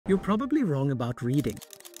You're probably wrong about reading.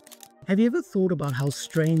 Have you ever thought about how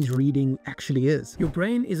strange reading actually is? Your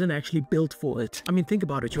brain isn't actually built for it. I mean, think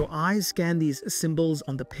about it. Your eyes scan these symbols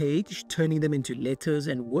on the page, turning them into letters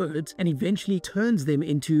and words, and eventually turns them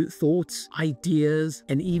into thoughts, ideas,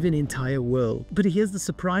 and even entire world. But here's the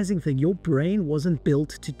surprising thing. Your brain wasn't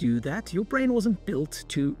built to do that. Your brain wasn't built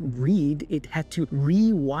to read. It had to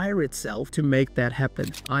rewire itself to make that happen.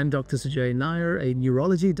 I'm Dr. Sujay Nair, a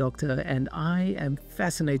neurology doctor, and I am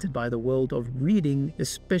fascinated by the world of reading,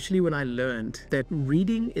 especially when I learned that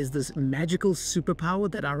reading is this magical superpower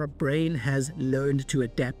that our brain has learned to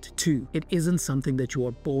adapt to. It isn't something that you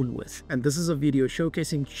are born with. And this is a video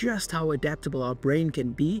showcasing just how adaptable our brain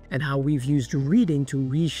can be and how we've used reading to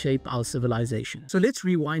reshape our civilization. So let's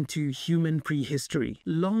rewind to human prehistory.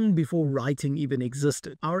 Long before writing even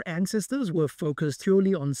existed, our ancestors were focused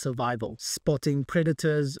purely on survival, spotting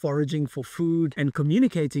predators, foraging for food, and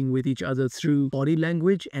communicating with each other through body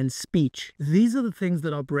language and speech. These are the things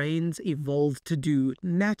that our brains evolved to do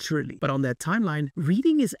naturally. But on that timeline,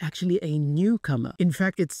 reading is actually a newcomer. In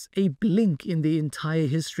fact, it's a blink in the entire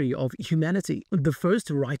history of humanity. The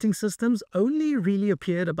first writing systems only really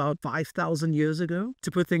appeared about 5,000 years ago.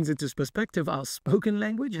 To put things into perspective, our spoken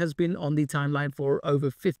language has been on the timeline for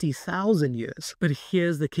over 50,000 years. But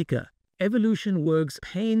here's the kicker. Evolution works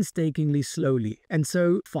painstakingly slowly, and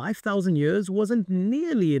so 5,000 years wasn't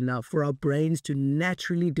nearly enough for our brains to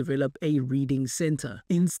naturally develop a reading center.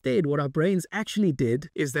 Instead, what our brains actually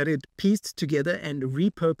did is that it pieced together and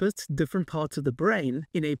repurposed different parts of the brain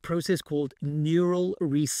in a process called neural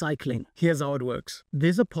recycling. Here's how it works.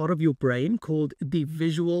 There's a part of your brain called the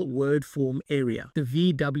visual word form area, the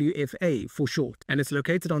VWFA for short, and it's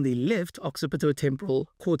located on the left occipitotemporal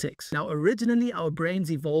cortex. Now, originally, our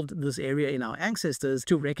brains evolved this area in our ancestors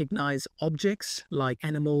to recognize objects like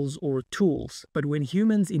animals or tools. But when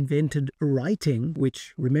humans invented writing,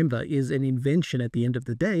 which remember is an invention at the end of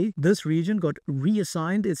the day, this region got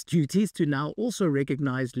reassigned its duties to now also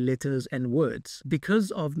recognize letters and words.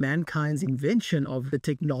 Because of mankind's invention of the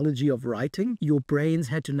technology of writing, your brains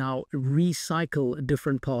had to now recycle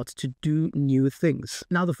different parts to do new things.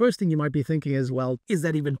 Now, the first thing you might be thinking is, well, is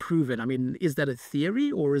that even proven? I mean, is that a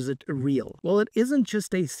theory or is it real? Well, it isn't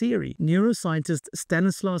just a theory. Neuroscientist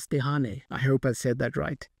Stanislaus Dehaene, I hope I said that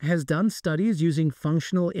right, has done studies using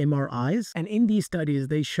functional MRIs, and in these studies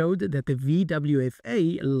they showed that the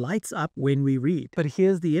VWFA lights up when we read. But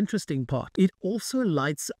here's the interesting part. It also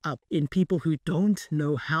lights up in people who don't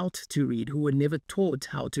know how to read, who were never taught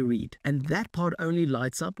how to read. And that part only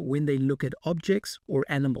lights up when they look at objects or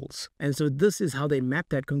animals. And so this is how they map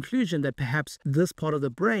that conclusion that perhaps this part of the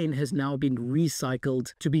brain has now been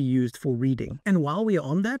recycled to be used for reading. And while we're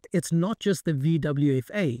on that, it's not just the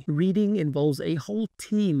VWFA. Reading involves a whole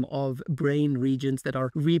team of brain regions that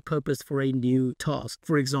are repurposed for a new task.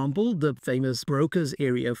 For example, the famous Broca's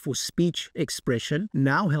area for speech expression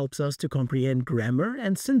now helps us to comprehend grammar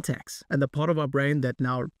and syntax. And the part of our brain that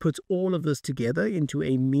now puts all of this together into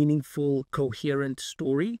a meaningful, coherent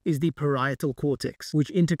story is the parietal cortex,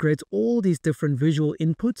 which integrates all these different visual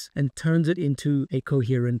inputs and turns it into a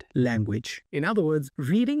coherent language. In other words,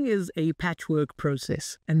 reading is a patchwork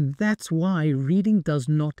process. And that's why reading does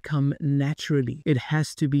not come naturally. It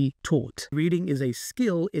has to be taught. Reading is a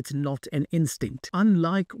skill, it's not an instinct.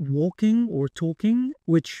 Unlike walking or talking,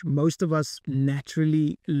 which most of us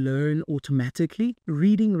naturally learn automatically,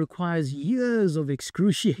 reading requires years of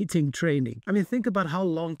excruciating training. I mean, think about how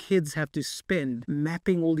long kids have to spend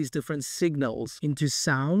mapping all these different signals into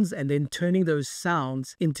sounds and then turning those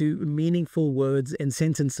sounds into meaningful words and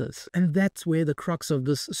sentences. And that's where the crux of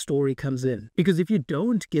this story comes in. Because if you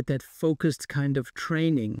don't get that focused kind of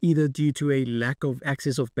training, either due to a lack of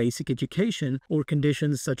access of basic education or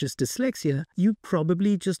conditions such as dyslexia, you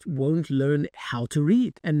probably just won't learn how to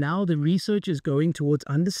read. And now the research is going towards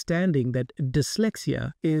understanding that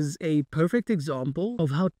dyslexia is a perfect example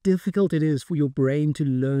of how difficult it is for your brain to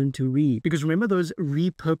learn to read. Because remember those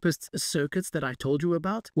repurposed circuits that I told you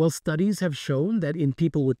about? Well, studies have shown that in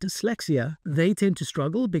people with dyslexia, they tend to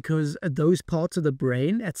struggle because those parts of the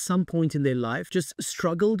brain at some point in their life just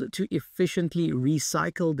struggled to efficiently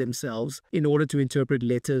recycle themselves in order to interpret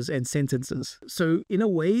letters and sentences. So in a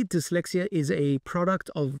way, dyslexia is a product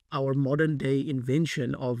of our modern day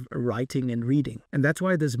invention of writing and reading. And that's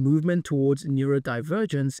why this movement towards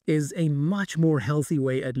neurodivergence is a much more healthy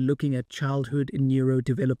way at looking at childhood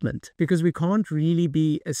neurodevelopment. Because we can't really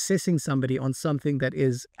be assessing somebody on something that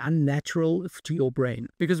is unnatural to your brain.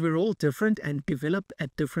 Because we're all different and develop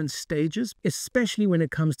at different stages, especially when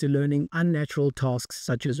it comes to learning unnatural tasks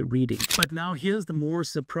such much as reading. But now here's the more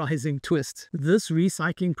surprising twist. This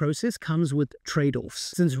recycling process comes with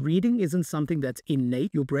trade-offs. Since reading isn't something that's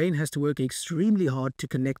innate, your brain has to work extremely hard to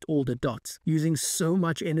connect all the dots, using so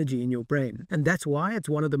much energy in your brain. And that's why it's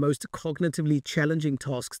one of the most cognitively challenging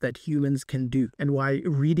tasks that humans can do, and why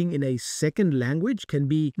reading in a second language can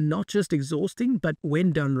be not just exhausting, but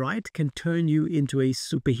when done right, can turn you into a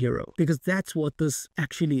superhero. Because that's what this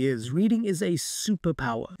actually is. Reading is a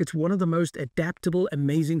superpower. It's one of the most adaptable,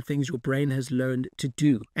 amazing things your brain has learned to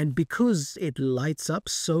do. And because it lights up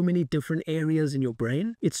so many different areas in your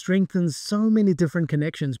brain, it strengthens so many different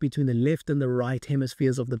connections between the left and the right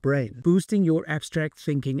hemispheres of the brain, boosting your abstract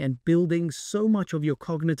thinking and building so much of your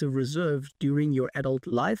cognitive reserve during your adult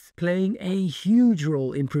life, playing a huge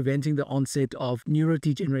role in preventing the onset of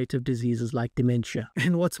neurodegenerative diseases like dementia.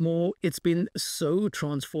 And what's more, it's been so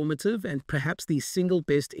transformative and perhaps the single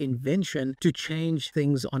best invention to change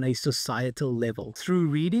things on a societal level. Through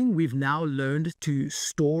reading, we've now learned to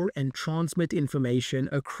store and transmit information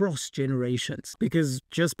across generations. Because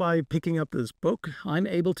just by picking up this book, I'm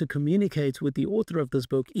able to communicate with the author of this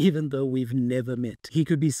book even though we've never met. He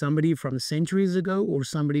could be somebody from centuries ago or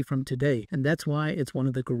somebody from today, and that's why it's one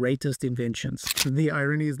of the greatest inventions. The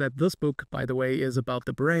irony is that this book, by the way, is about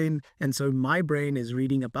the brain, and so my brain is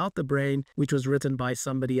reading about the brain, which was written by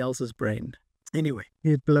somebody else's brain. Anyway,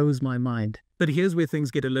 it blows my mind. But here's where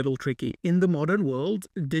things get a little tricky. In the modern world,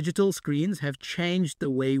 digital screens have changed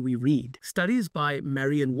the way we read. Studies by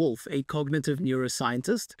Marion Wolf, a cognitive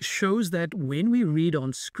neuroscientist, shows that when we read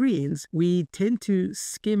on screens, we tend to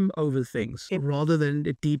skim over things rather than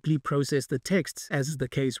deeply process the text, as is the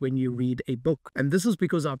case when you read a book. And this is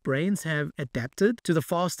because our brains have adapted to the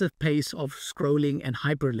faster pace of scrolling and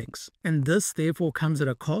hyperlinks. And this therefore comes at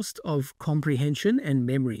a cost of comprehension and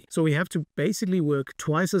memory. So we have to basically work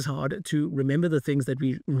twice as hard to remember the things that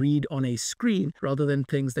we read on a screen rather than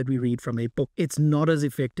things that we read from a book. It's not as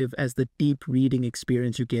effective as the deep reading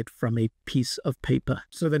experience you get from a piece of paper.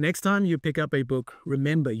 So the next time you pick up a book,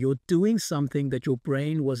 remember you're doing something that your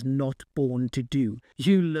brain was not born to do.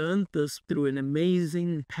 You learned this through an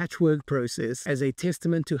amazing patchwork process as a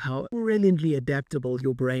testament to how brilliantly adaptable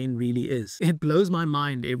your brain really is. It blows my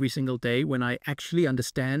mind every single day when I actually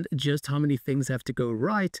understand just how many things have to go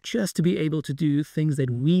right just to be able to do things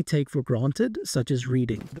that we take for granted, such as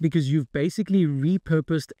reading, because you've basically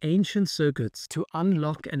repurposed ancient circuits to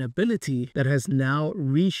unlock an ability that has now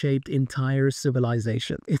reshaped entire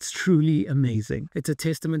civilization. It's truly amazing. It's a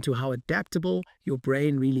testament to how adaptable your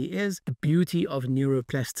brain really is, the beauty of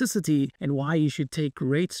neuroplasticity, and why you should take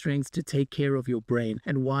great strength to take care of your brain,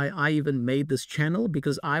 and why I even made this channel,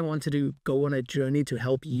 because I wanted to go on a journey to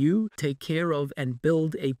help you take care of and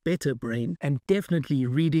build a better brain. And definitely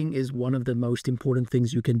reading is one of the most important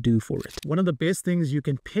things you can do for it. One of the best things you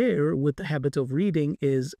can pair with the habit of reading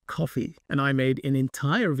is coffee. And I made an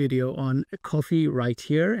entire video on coffee right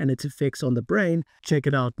here and its effects on the brain. Check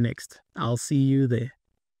it out next. I'll see you there.